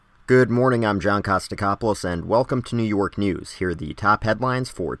Good morning, I'm John Kostakopoulos, and welcome to New York News. Here are the top headlines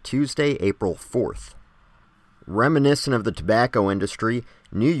for Tuesday, April 4th. Reminiscent of the tobacco industry,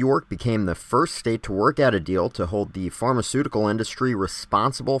 New York became the first state to work out a deal to hold the pharmaceutical industry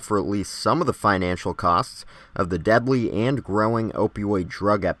responsible for at least some of the financial costs of the deadly and growing opioid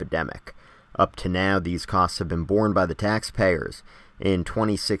drug epidemic. Up to now, these costs have been borne by the taxpayers. In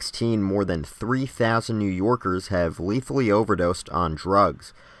 2016, more than 3,000 New Yorkers have lethally overdosed on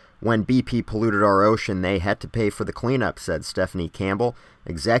drugs. When BP polluted our ocean, they had to pay for the cleanup, said Stephanie Campbell,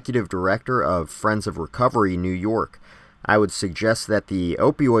 executive director of Friends of Recovery New York. I would suggest that the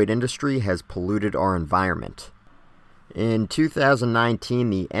opioid industry has polluted our environment. In 2019,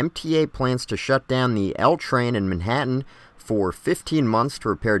 the MTA plans to shut down the L train in Manhattan for 15 months to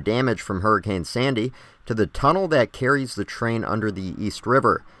repair damage from Hurricane Sandy to the tunnel that carries the train under the East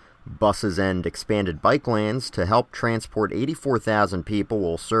River. Buses and expanded bike lanes to help transport 84,000 people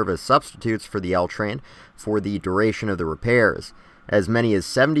will serve as substitutes for the L train for the duration of the repairs. As many as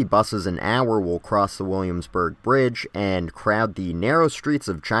 70 buses an hour will cross the Williamsburg Bridge and crowd the narrow streets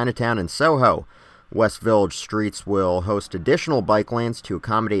of Chinatown and Soho. West Village streets will host additional bike lanes to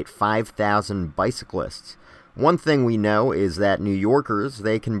accommodate 5,000 bicyclists. One thing we know is that New Yorkers,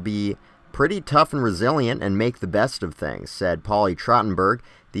 they can be pretty tough and resilient and make the best of things, said Polly Trottenberg,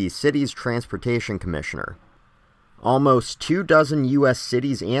 the city's transportation commissioner. Almost 24 U.S.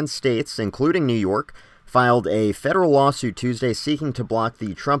 cities and states, including New York, filed a federal lawsuit Tuesday seeking to block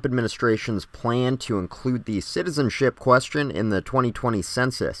the Trump administration's plan to include the citizenship question in the 2020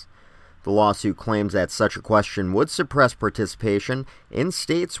 census. The lawsuit claims that such a question would suppress participation in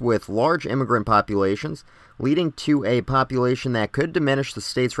states with large immigrant populations, leading to a population that could diminish the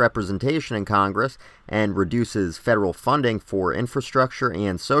state's representation in Congress and reduces federal funding for infrastructure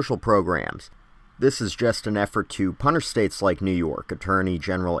and social programs. This is just an effort to punish states like New York, Attorney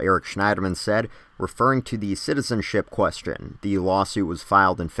General Eric Schneiderman said, referring to the citizenship question. The lawsuit was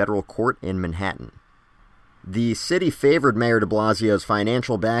filed in federal court in Manhattan. The city favored Mayor de Blasio's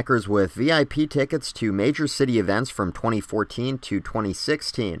financial backers with VIP tickets to major city events from 2014 to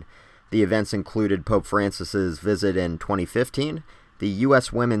 2016. The events included Pope Francis's visit in 2015, the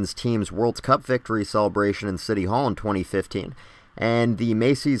U.S. women's team's World Cup victory celebration in City Hall in 2015, and the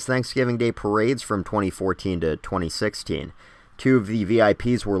Macy's Thanksgiving Day parades from 2014 to 2016. Two of the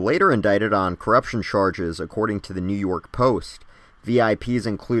VIPs were later indicted on corruption charges, according to the New York Post. VIPs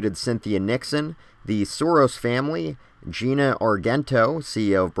included Cynthia Nixon, the Soros family, Gina Argento,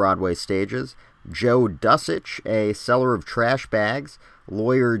 CEO of Broadway Stages, Joe Dusich, a seller of trash bags,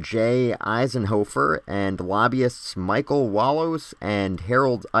 lawyer Jay Eisenhofer, and lobbyists Michael Wallows and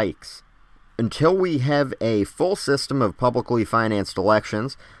Harold Ikes. Until we have a full system of publicly financed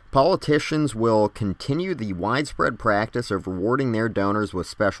elections, politicians will continue the widespread practice of rewarding their donors with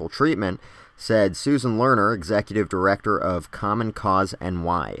special treatment, said Susan Lerner, executive director of Common Cause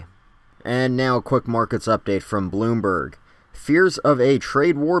NY. And now a quick markets update from Bloomberg. Fears of a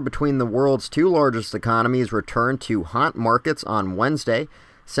trade war between the world's two largest economies returned to haunt markets on Wednesday,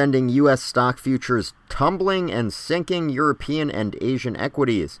 sending U.S. stock futures tumbling and sinking European and Asian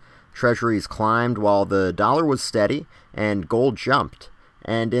equities. Treasuries climbed while the dollar was steady, and gold jumped.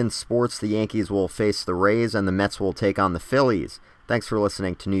 And in sports, the Yankees will face the Rays and the Mets will take on the Phillies. Thanks for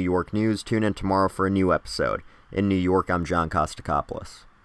listening to New York News. Tune in tomorrow for a new episode. In New York, I'm John Kostakopoulos.